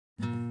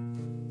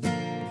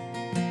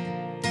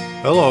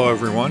Hello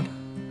everyone.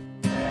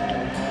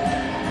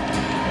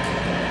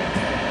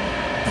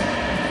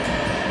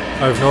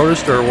 I've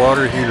noticed our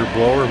water heater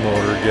blower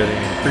motor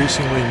getting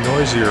increasingly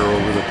noisier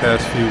over the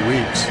past few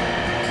weeks.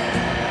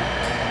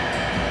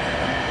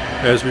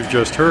 As we've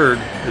just heard,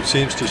 it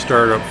seems to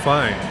start up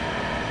fine,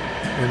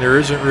 and there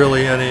isn't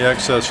really any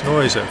excess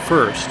noise at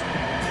first.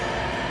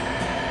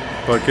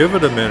 But give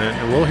it a minute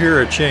and we'll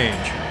hear a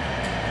change.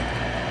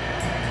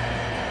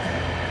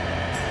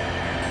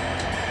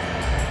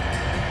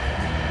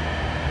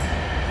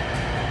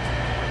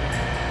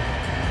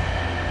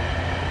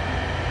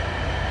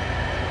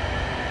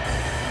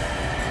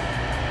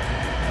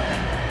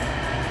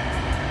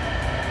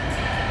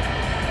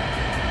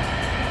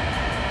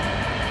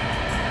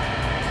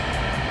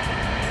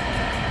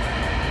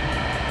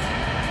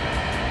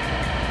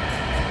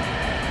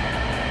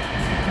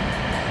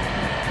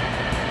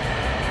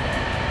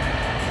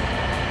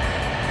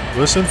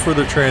 Listen for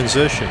the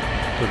transition.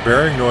 The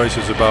bearing noise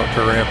is about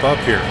to ramp up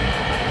here.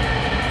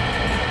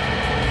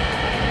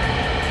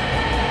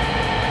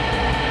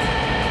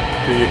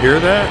 Do you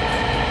hear that?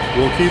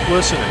 We'll keep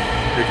listening.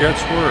 It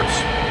gets worse.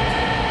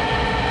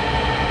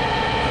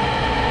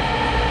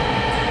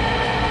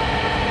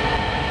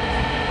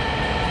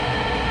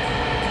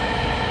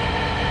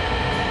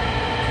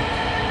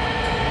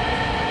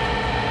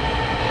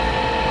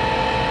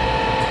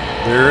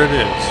 There it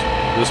is.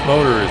 This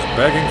motor is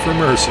begging for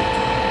mercy.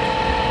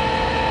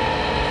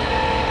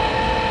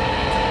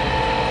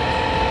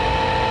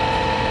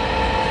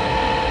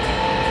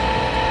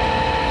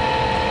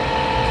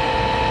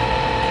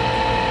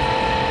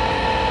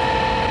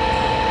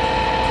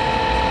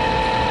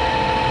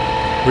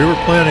 We were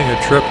planning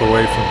a trip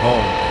away from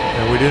home,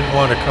 and we didn't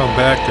want to come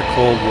back to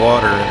cold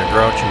water and a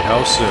grouchy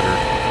house sitter,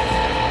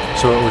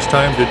 so it was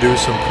time to do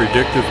some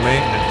predictive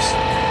maintenance.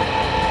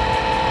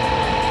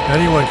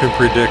 Anyone can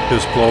predict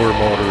this blower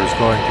motor is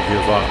going to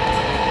give up,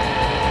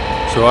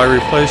 so I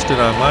replaced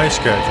it on my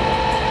schedule,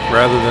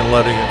 rather than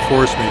letting it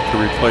force me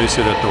to replace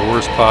it at the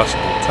worst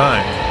possible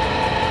time,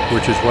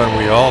 which is when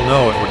we all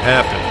know it would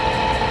happen.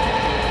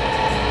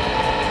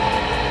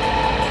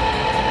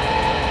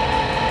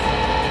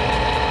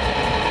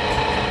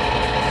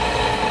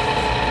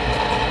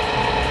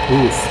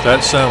 Oof,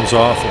 that sounds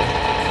awful.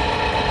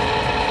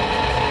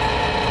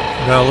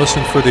 Now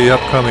listen for the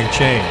upcoming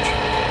change.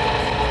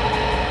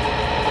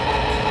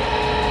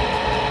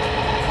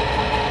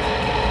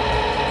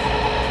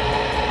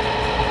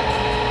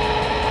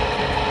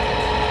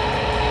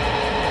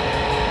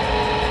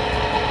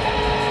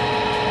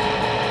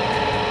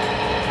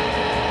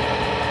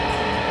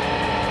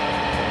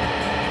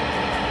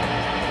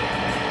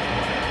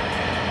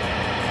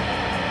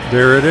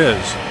 There it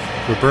is.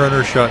 The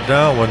burner shut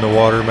down when the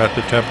water met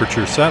the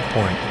temperature set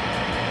point.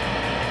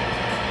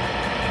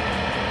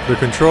 The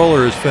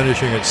controller is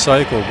finishing its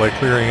cycle by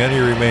clearing any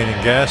remaining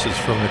gases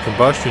from the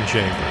combustion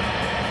chamber.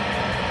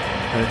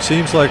 And it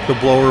seems like the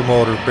blower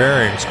motor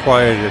bearings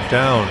quieted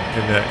down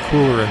in that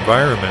cooler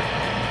environment.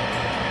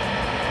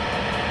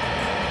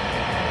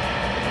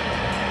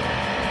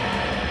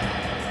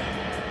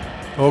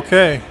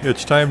 Okay,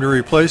 it's time to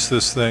replace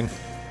this thing.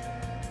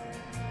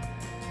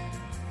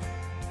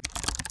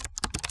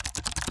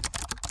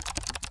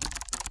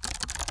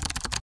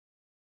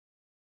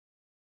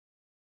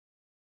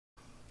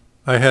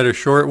 I had a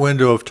short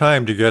window of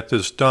time to get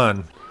this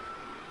done,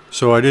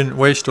 so I didn't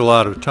waste a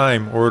lot of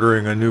time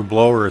ordering a new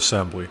blower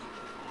assembly.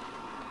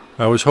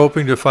 I was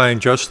hoping to find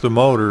just the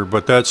motor,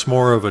 but that's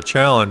more of a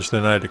challenge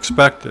than I'd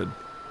expected.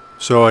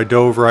 So I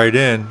dove right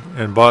in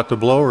and bought the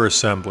blower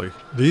assembly.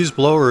 These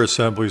blower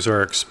assemblies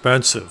are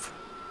expensive.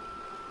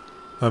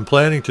 I'm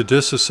planning to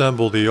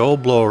disassemble the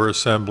old blower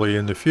assembly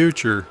in the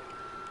future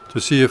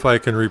to see if I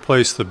can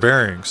replace the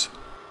bearings.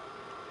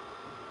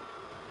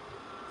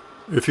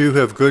 If you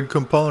have good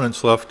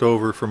components left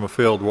over from a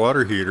failed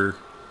water heater,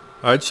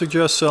 I'd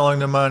suggest selling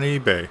them on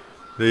eBay.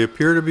 They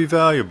appear to be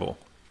valuable.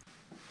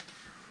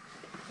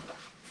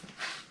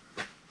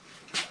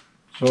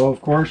 So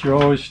of course you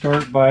always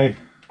start by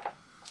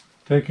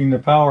taking the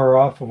power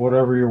off of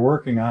whatever you're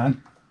working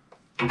on.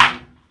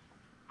 I'm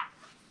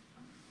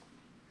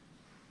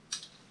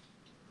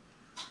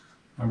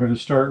going to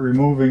start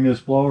removing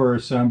this blower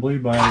assembly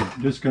by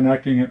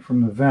disconnecting it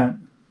from the vent.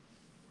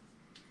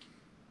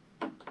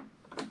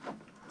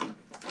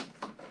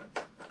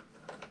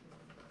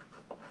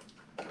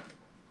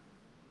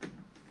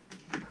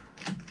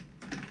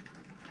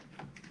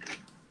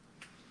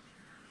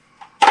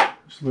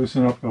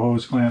 Loosen up the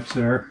hose clamps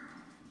there.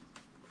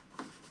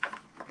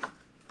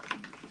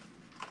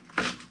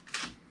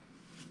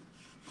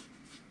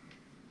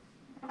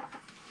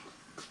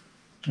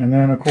 And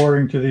then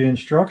according to the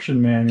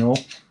instruction manual,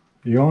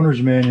 the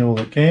owner's manual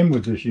that came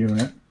with this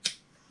unit,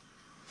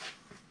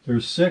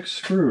 there's 6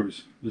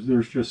 screws.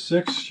 There's just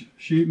 6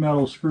 sheet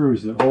metal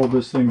screws that hold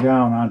this thing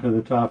down onto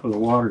the top of the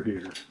water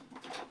heater.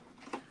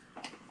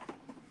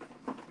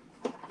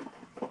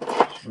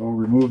 So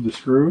remove the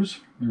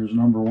screws. There's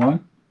number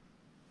 1.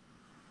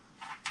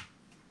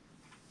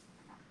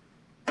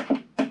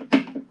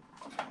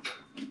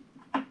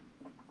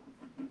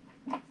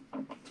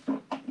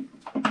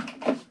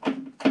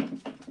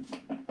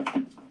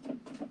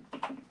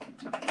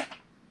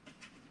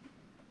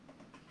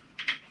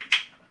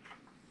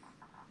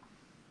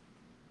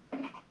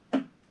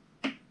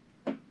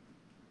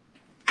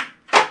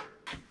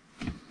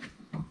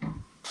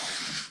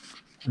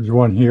 There's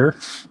one here,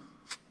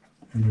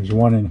 and there's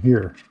one in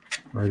here,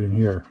 right in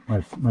here.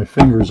 My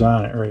finger's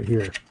on it right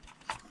here.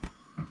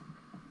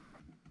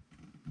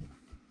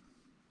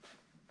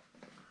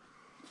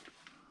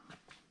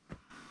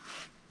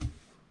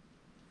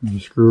 And you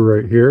screw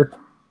right here,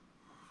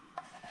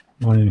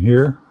 one in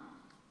here,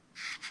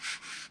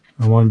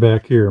 and one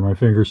back here. My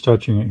finger's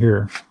touching it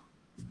here,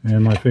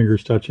 and my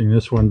finger's touching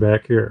this one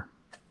back here.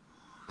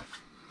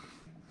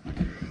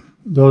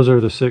 Those are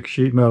the 6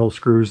 sheet metal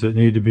screws that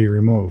need to be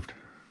removed.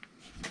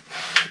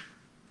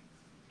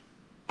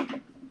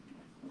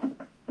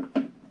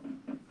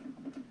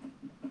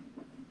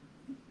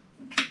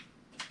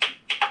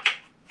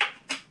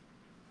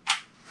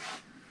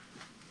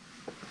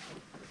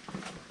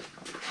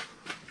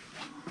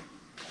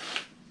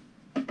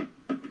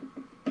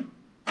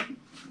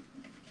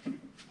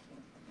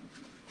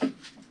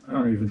 I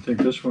don't even think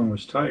this one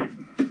was tight.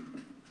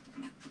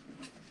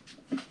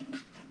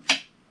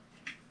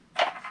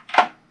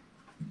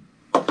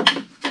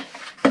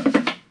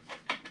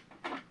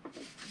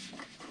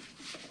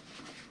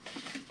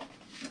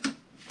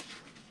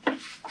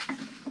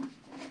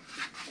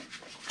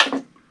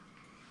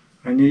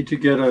 I need to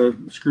get a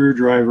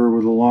screwdriver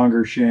with a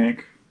longer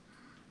shank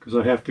because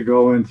I have to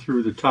go in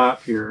through the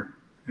top here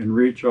and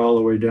reach all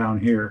the way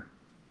down here.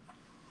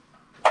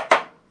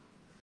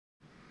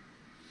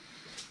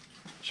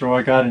 So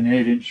I got an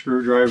 8-inch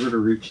screwdriver to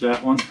reach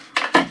that one.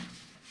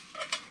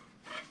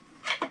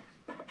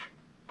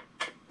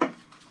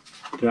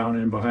 Down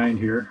in behind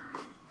here.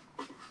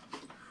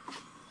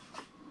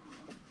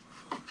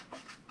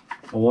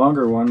 A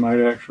longer one might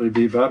actually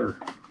be better,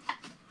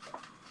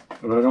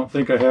 but I don't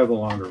think I have a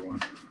longer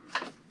one.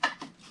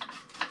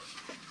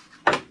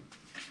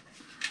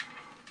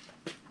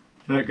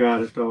 That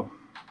got it though.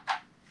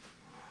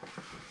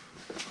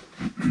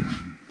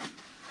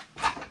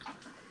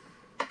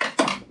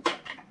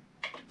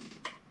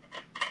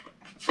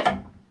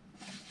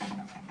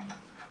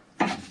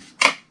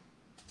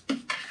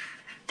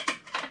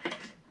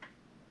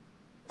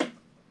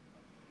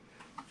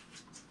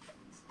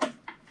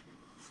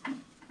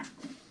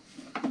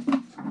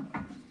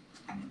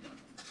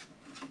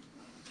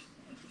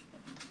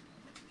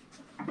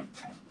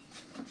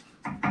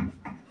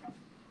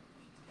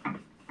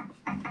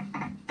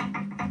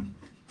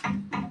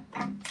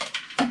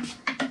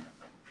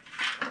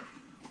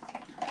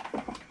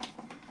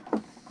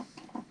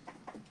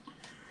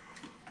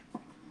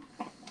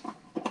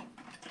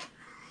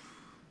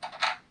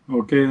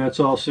 Okay, that's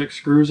all 6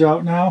 screws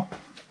out now.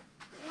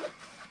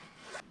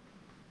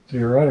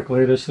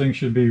 Theoretically, this thing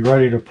should be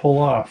ready to pull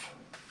off.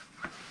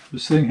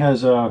 This thing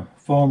has a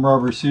foam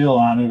rubber seal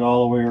on it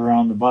all the way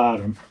around the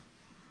bottom,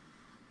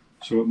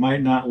 so it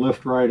might not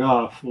lift right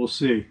off. We'll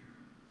see.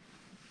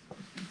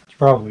 It's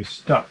probably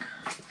stuck.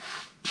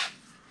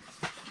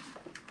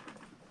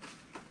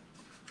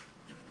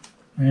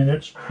 And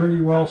it's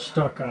pretty well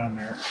stuck on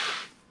there.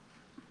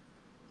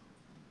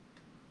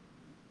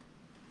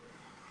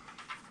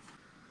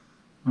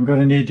 I'm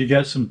going to need to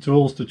get some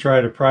tools to try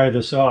to pry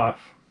this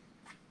off.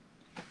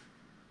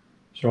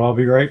 So I'll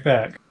be right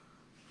back.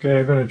 Okay,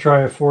 I'm going to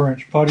try a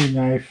 4-inch putty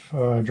knife,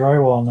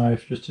 drywall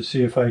knife, just to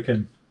see if I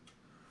can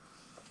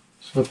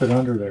slip it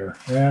under there.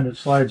 And it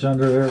slides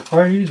under there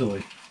quite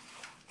easily.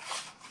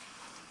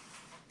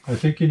 I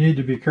think you need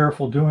to be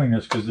careful doing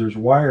this because there's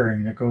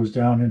wiring that goes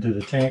down into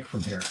the tank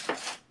from here.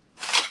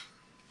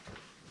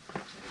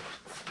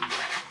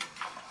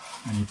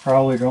 And you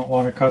probably don't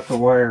want to cut the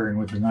wiring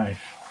with the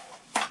knife.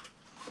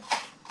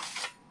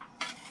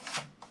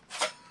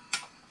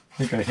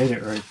 I think I hit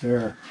it right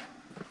there.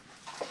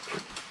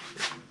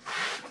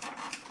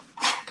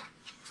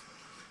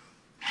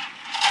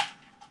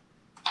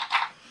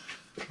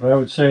 But I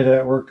would say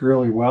that worked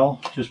really well.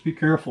 Just be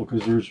careful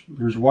because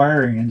there's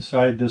wiring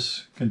inside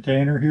this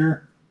container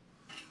here.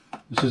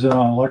 This is an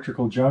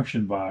electrical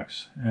junction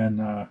box,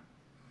 and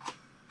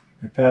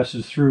it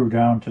passes through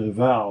down to the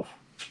valve.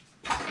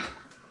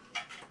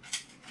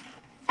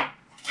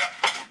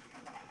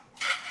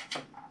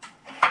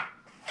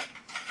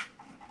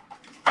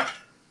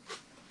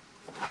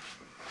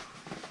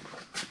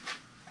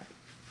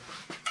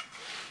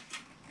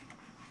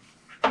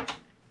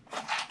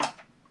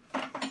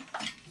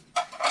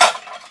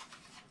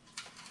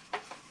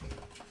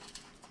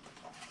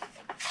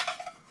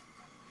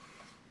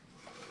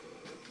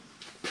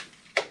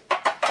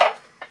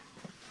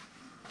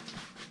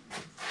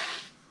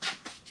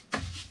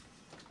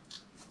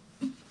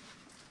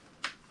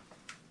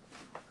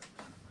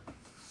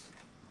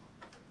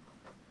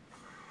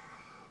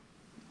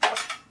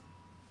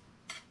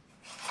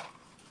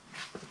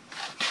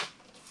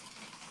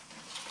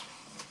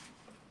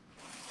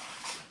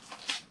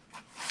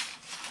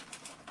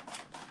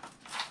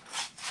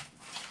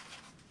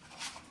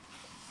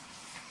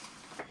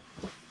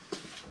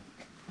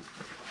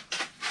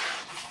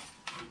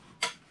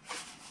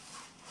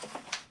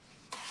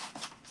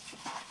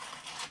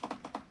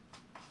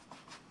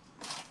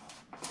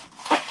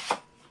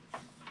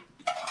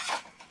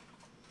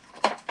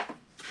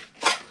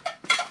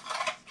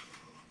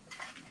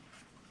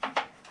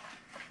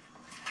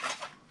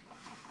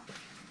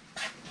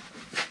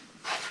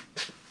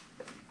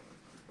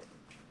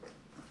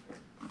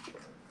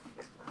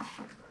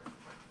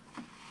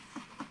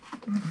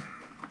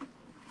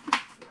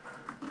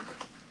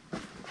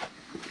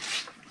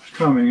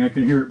 coming. I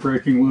can hear it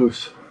breaking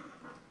loose.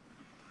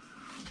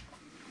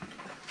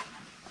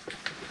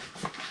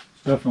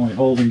 It's definitely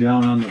holding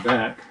down on the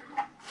back.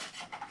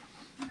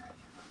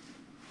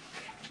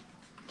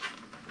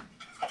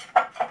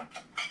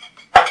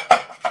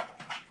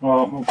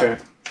 Oh, okay.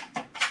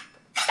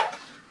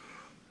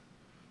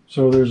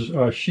 So there's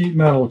a sheet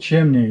metal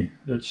chimney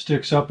that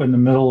sticks up in the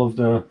middle of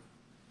the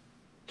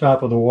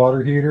top of the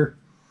water heater.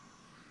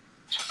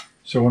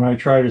 So when I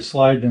try to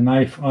slide the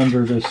knife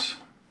under this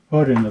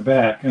hood in the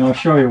back, and I'll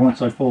show you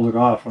once I pull it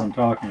off what I'm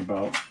talking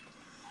about,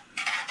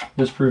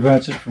 this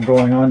prevents it from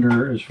going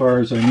under as far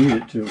as I need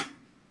it to.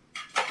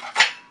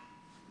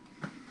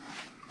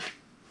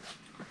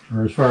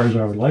 Or as far as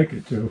I would like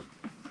it to.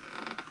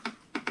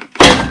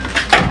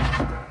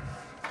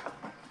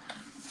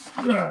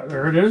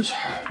 There it is.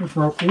 It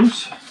broke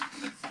loose.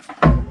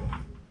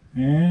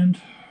 And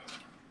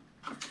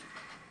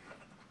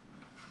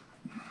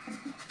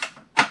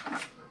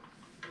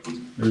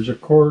there's a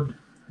cord,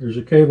 there's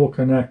a cable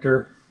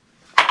connector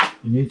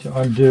you need to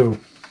undo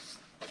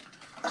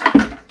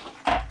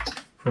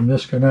from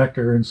this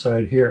connector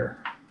inside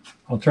here.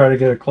 I'll try to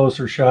get a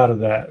closer shot of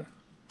that.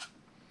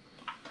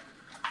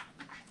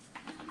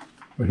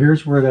 But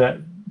here's where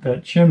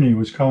that chimney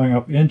was coming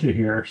up into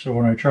here, so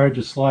when I tried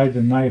to slide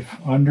the knife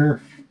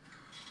under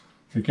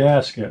the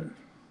gasket,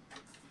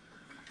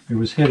 it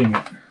was hitting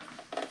it.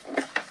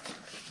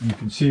 And you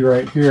can see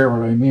right here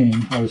what I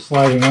mean. I was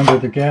sliding under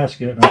the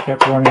gasket and I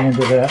kept running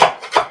into that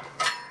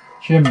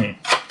chimney.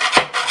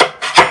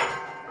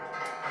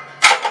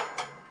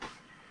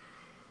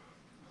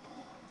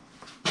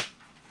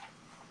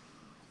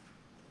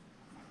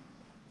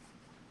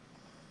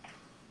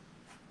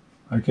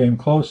 I came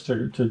close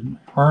to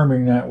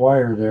harming that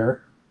wire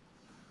there.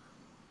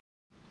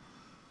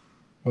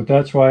 But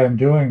that's why I'm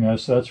doing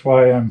this. That's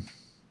why I'm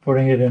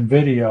putting it in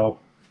video,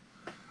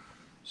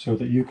 so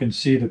that you can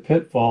see the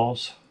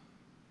pitfalls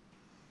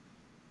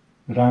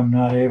that I'm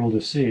not able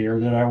to see, or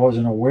that I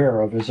wasn't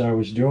aware of as I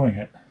was doing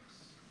it.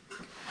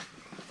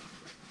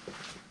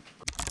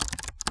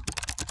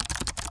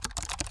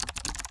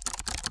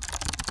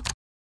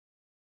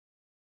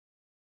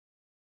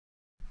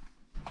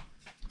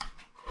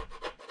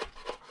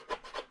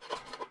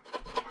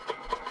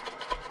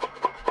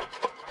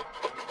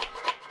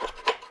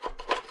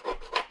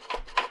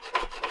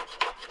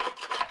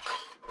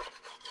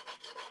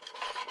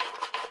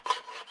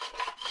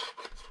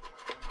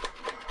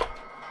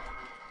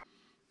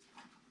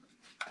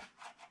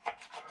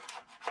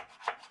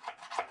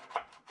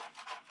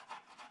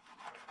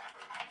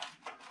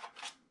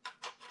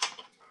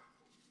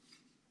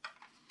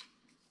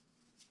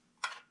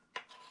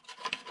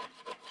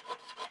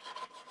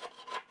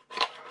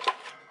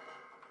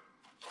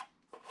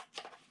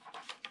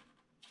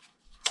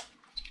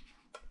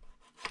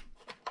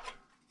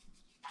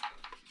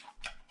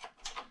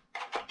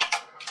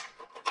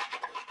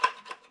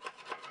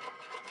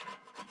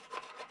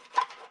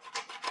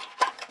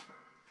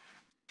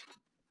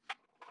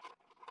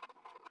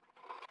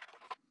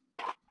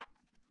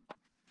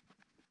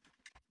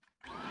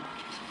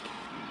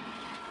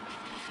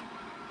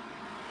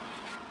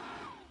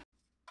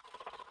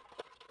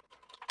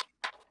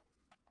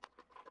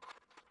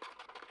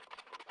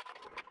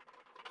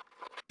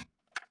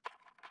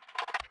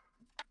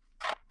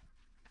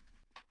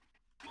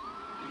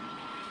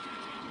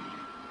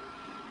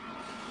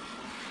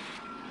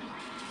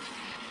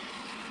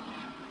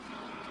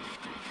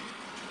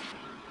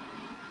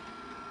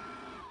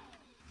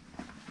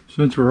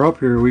 Since we're up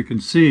here, we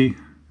can see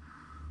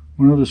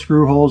one of the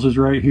screw holes is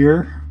right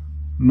here,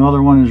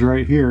 another one is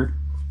right here,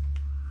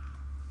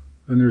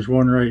 and there's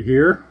one right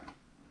here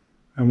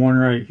and one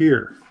right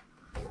here.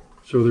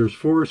 So there's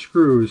 4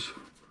 screws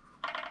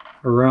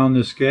around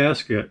this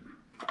gasket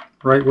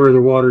right where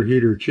the water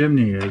heater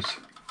chimney is.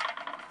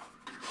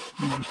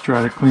 I'll just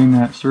try to clean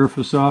that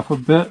surface off a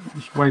bit,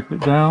 just wipe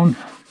it down.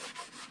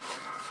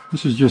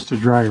 This is just a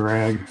dry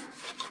rag,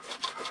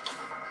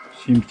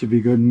 seems to be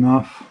good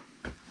enough.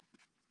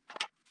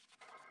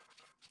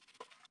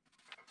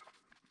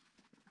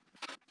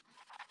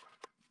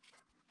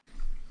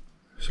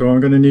 So I'm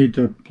going to need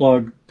to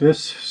plug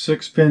this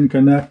 6-pin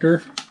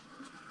connector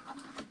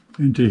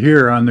into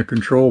here on the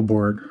control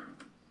board.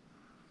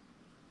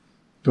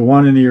 The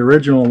one in the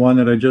original one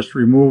that I just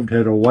removed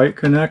had a white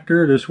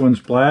connector. This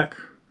one's black,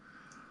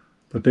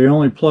 but they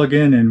only plug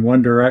in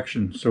one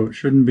direction, so it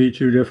shouldn't be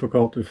too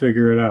difficult to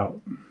figure it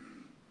out.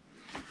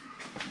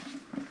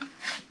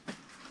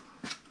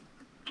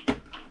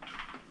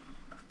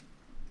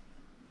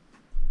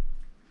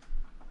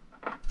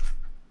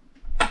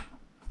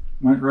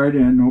 Went right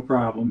in, no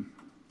problem.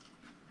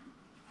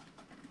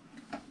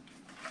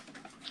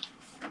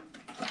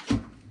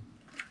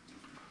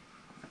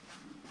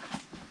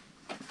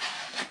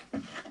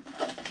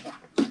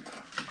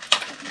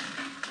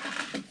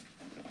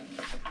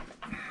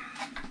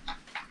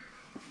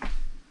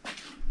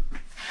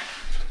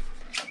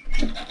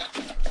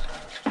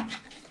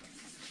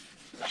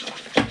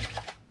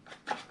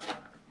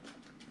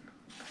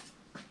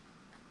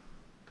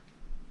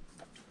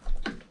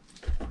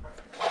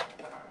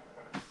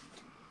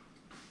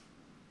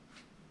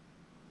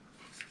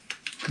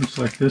 Looks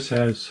like this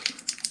has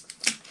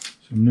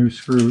some new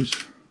screws.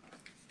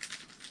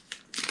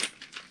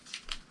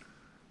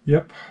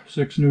 Yep,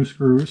 6 new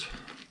screws.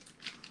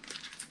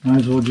 Might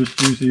as well just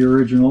use the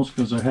originals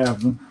because I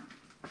have them.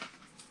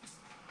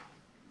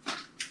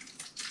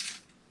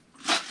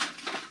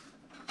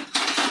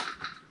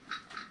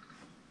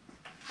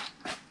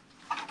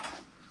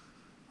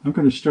 I'm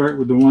going to start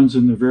with the ones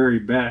in the very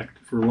back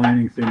for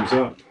lining things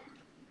up.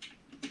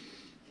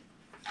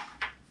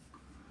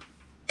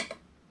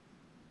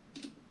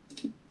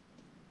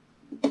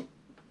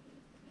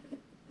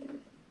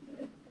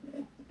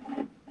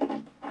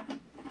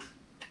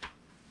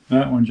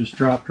 That one just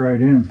dropped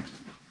right in.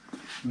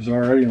 It was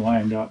already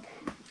lined up.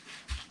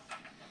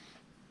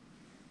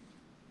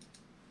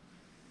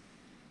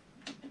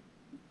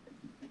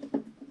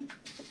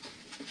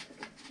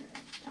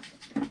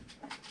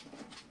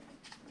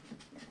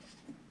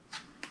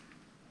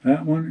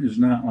 That one is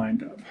not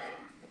lined up.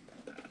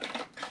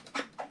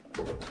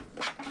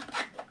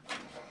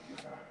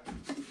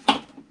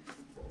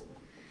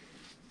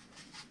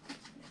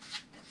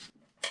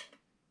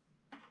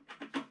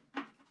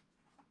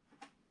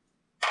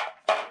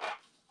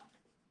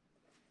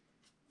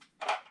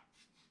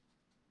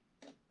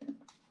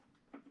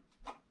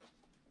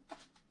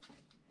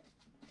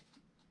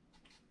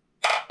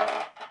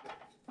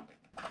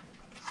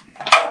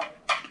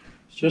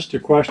 Just a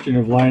question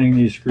of lining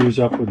these screws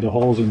up with the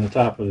holes in the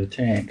top of the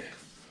tank.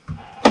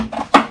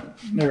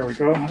 There we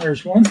go,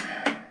 there's one.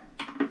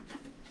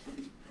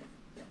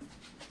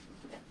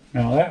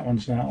 Now that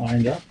one's not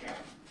lined up.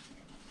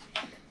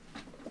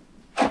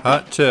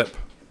 Hot tip.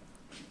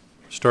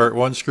 Start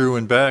one screw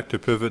in back to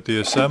pivot the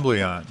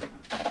assembly on.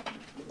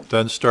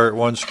 Then start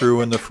one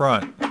screw in the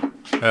front.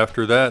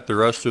 After that, the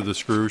rest of the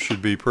screws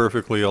should be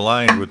perfectly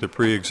aligned with the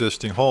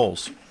pre-existing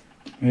holes.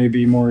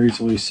 Maybe more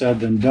easily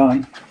said than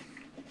done.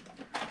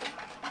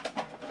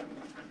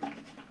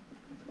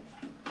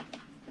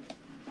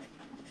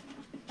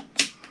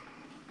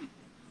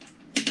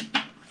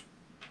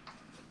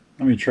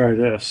 Let me try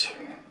this.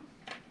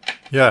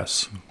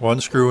 Yes,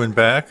 one screw in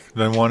back,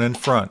 then one in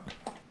front.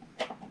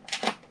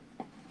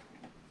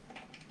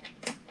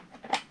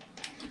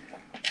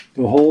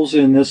 The holes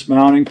in this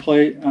mounting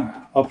plate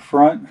up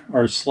front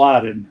are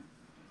slotted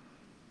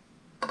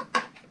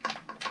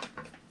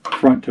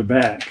front to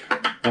back,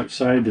 but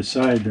side to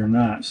side they're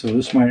not. So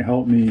this might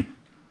help me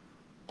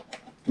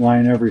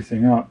line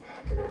everything up.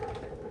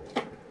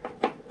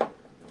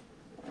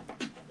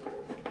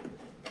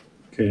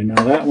 Okay,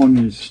 now that one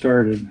is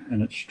started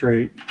and it's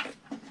straight.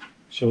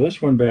 So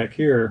this one back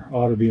here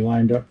ought to be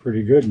lined up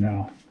pretty good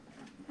now.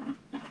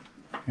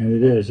 And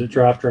it is, it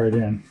dropped right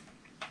in.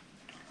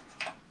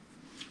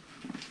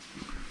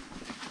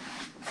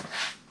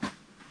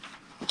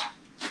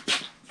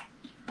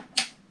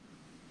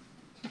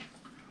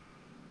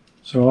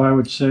 So I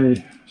would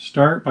say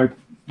start by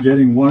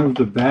getting one of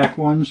the back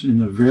ones in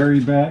the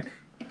very back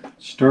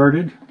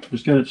started.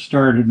 Just get it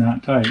started,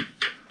 not tight.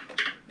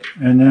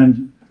 And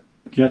then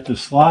get the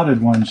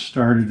slotted ones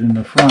started in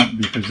the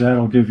front because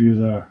that'll give you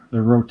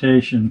the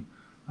rotation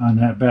on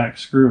that back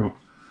screw.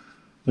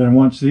 Then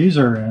once these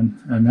are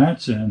in and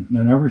that's in,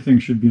 then everything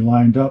should be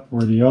lined up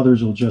where the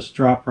others will just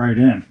drop right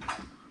in.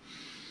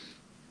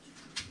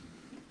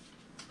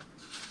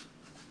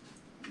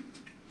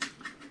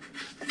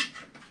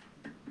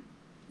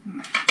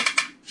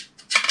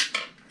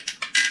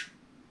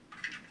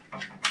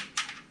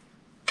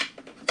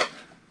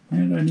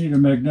 And I need a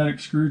magnetic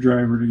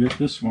screwdriver to get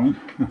this one.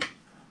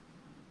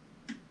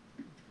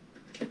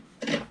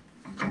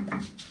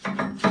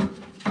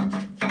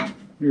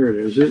 Here it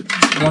is.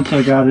 Once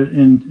I got it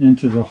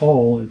into the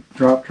hole, it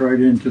dropped right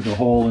into the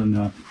hole in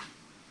the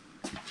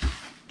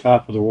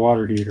top of the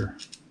water heater,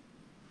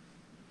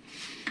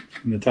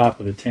 in the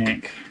top of the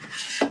tank.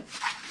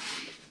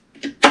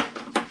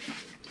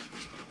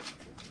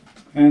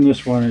 And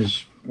this one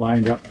is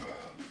lined up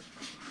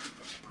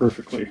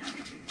perfectly.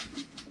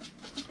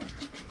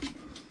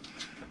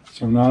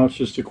 So now it's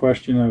just a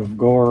question of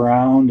go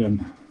around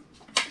and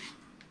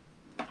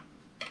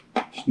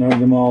snug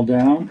them all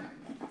down.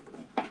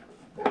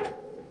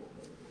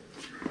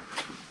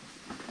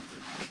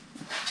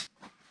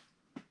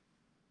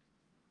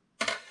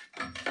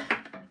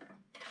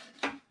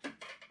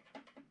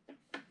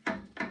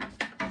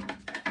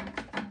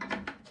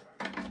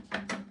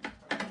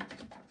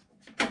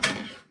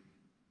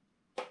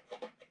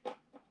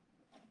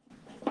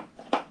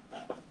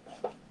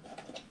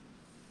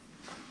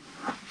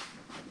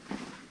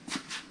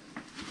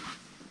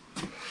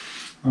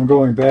 I'm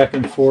going back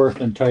and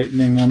forth and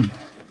tightening them,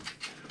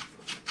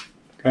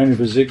 kind of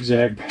a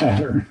zigzag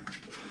pattern,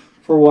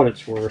 for what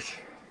it's worth.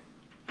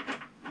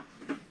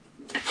 I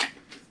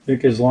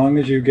think as long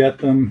as you get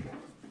them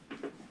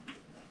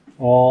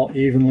all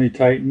evenly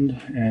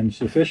tightened and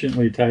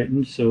sufficiently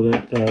tightened so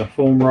that the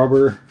foam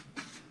rubber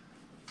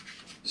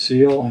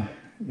seal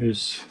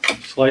is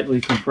slightly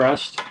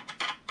compressed,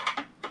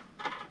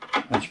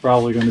 that's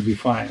probably going to be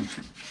fine.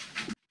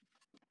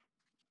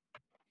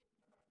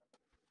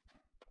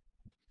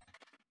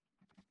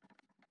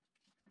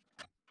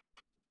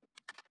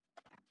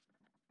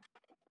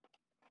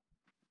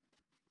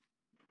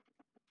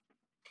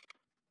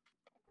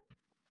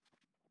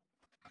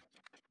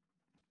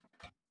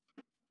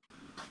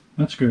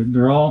 That's good.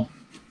 They're all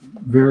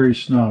very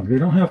snug. They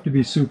don't have to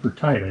be super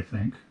tight, I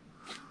think.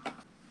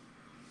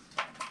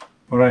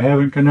 But I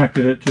haven't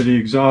connected it to the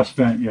exhaust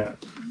vent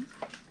yet.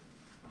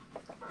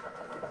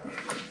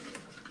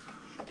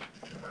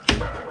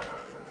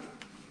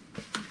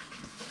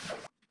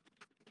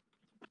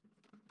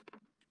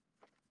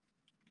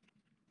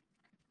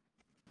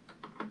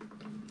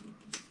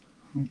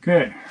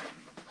 Okay.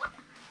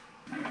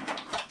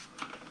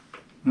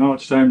 Now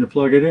it's time to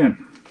plug it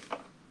in.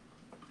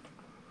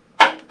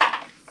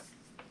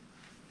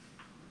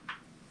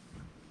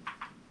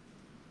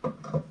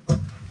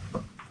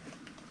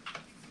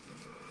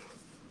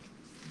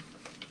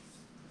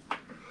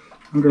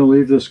 I'm going to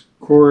leave this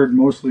cord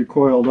mostly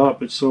coiled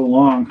up. It's so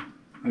long,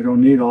 I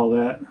don't need all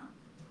that.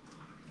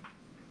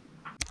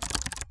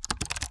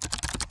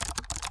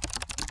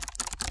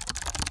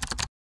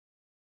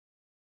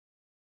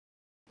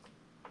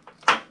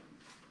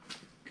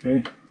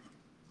 Okay.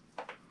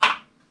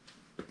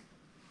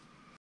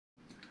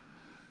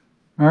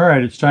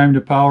 Alright, it's time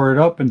to power it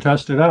up and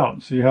test it out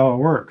and see how it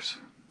works.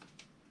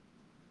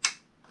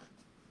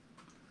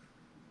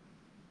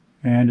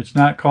 And it's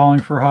not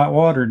calling for hot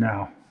water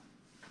now.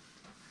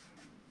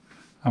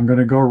 I'm going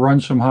to go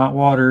run some hot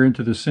water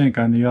into the sink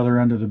on the other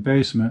end of the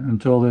basement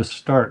until this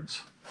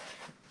starts.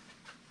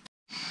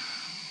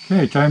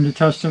 Okay, time to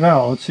test it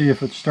out. Let's see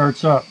if it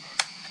starts up.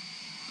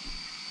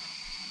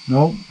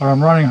 Nope, but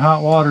I'm running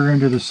hot water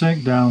into the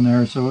sink down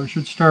there, so it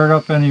should start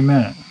up any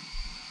minute.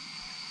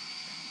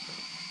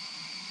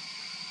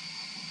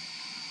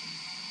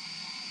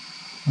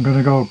 I'm going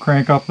to go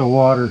crank up the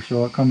water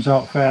so it comes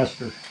out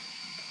faster.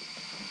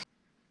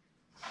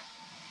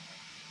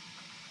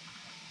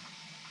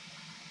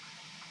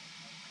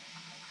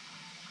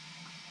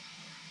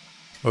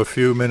 A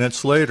few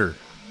minutes later.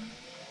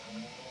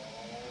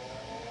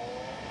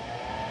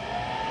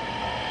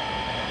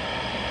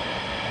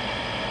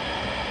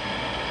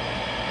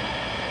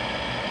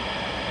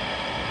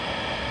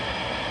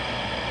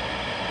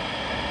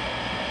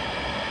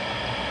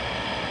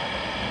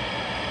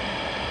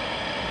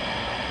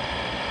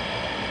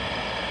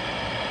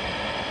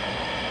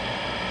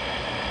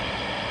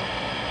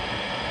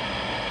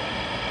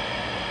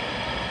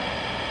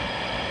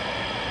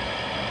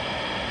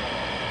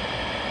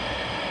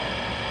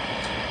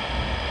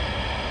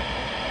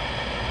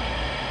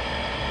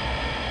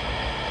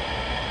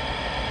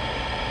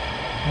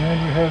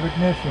 And we have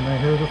ignition. I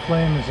hear the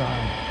flame is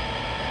on.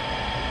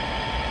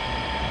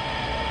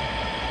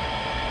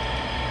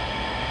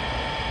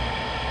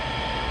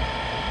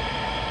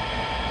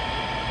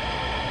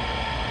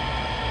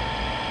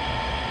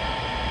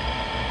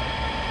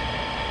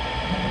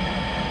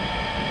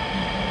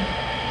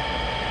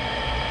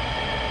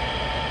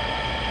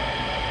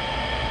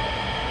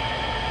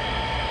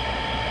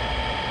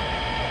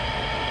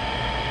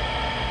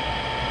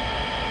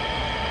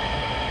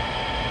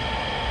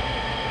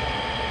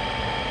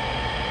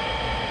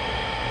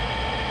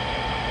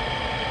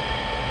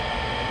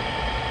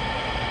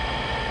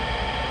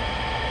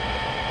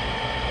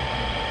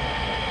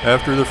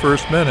 After the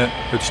first minute,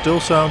 it's still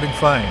sounding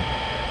fine.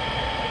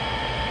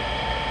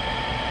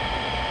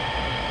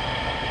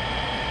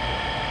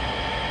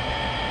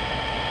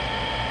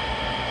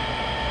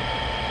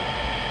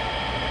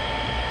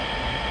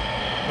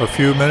 A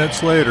few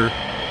minutes later,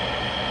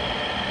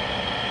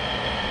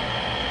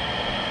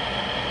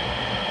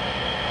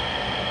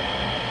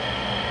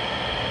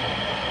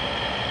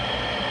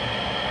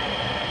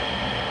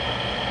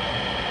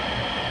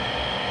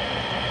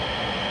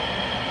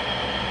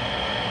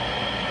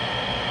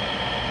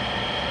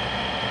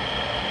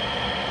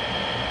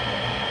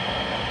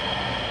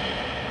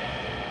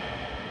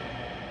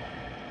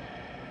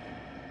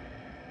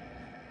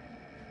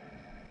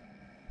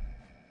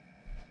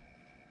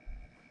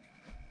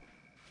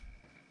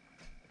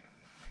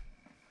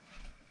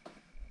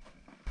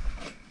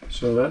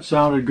 So that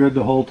sounded good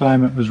the whole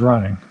time it was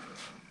running.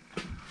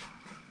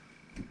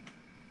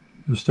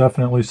 This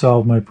definitely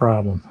solved my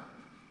problem.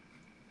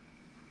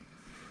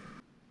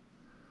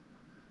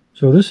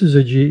 So this is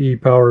a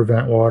GE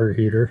Powervent water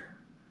heater.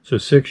 It's a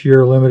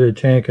 6-year limited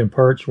tank and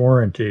parts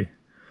warranty.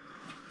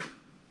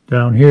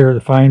 Down here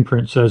the fine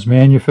print says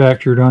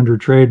manufactured under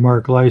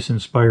trademark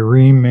license by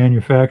Rheem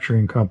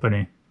Manufacturing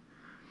Company.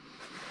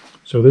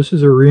 So this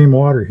is a Rheem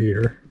water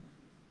heater.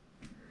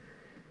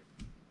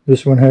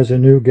 This one has a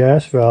new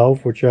gas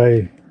valve, which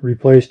I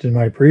replaced in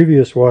my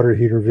previous water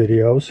heater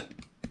videos.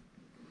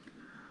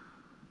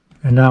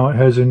 And now it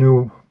has a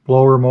new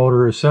blower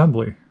motor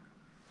assembly.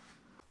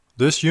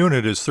 this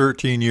unit is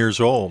 13 years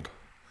old.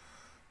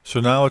 So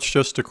now it's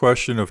just a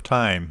question of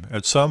time.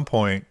 At some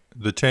point,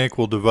 the tank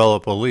will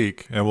develop a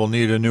leak and we'll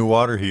need a new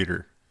water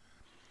heater.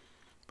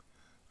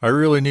 I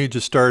really need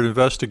to start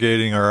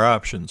investigating our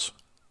options.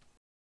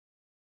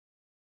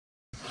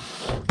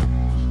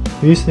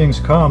 These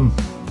things come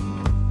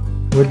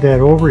with that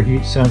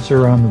overheat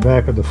sensor on the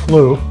back of the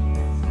flue.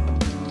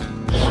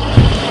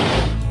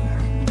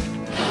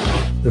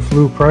 The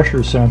flue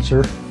pressure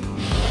sensor.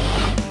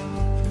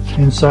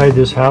 Inside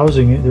this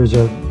housing there's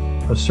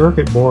a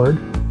circuit board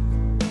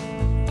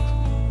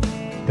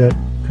that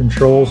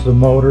controls the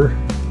motor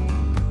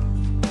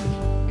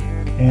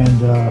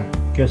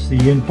and gets the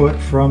input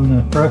from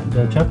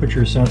the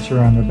temperature sensor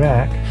on the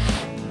back.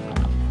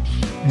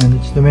 And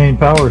it's the main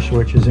power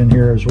switch is in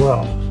here as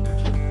well.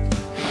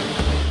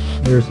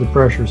 There's the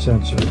pressure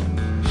sensor.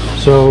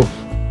 So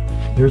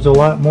there's a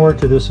lot more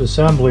to this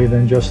assembly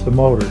than just the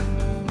motor.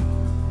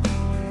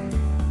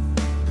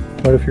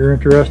 But if you're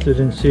interested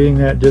in seeing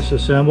that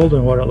disassembled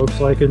and what it looks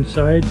like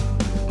inside,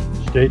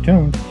 stay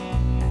tuned.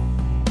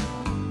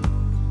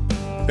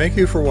 Thank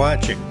you for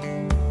watching.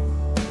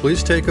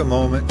 Please take a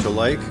moment to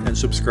like and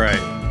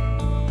subscribe.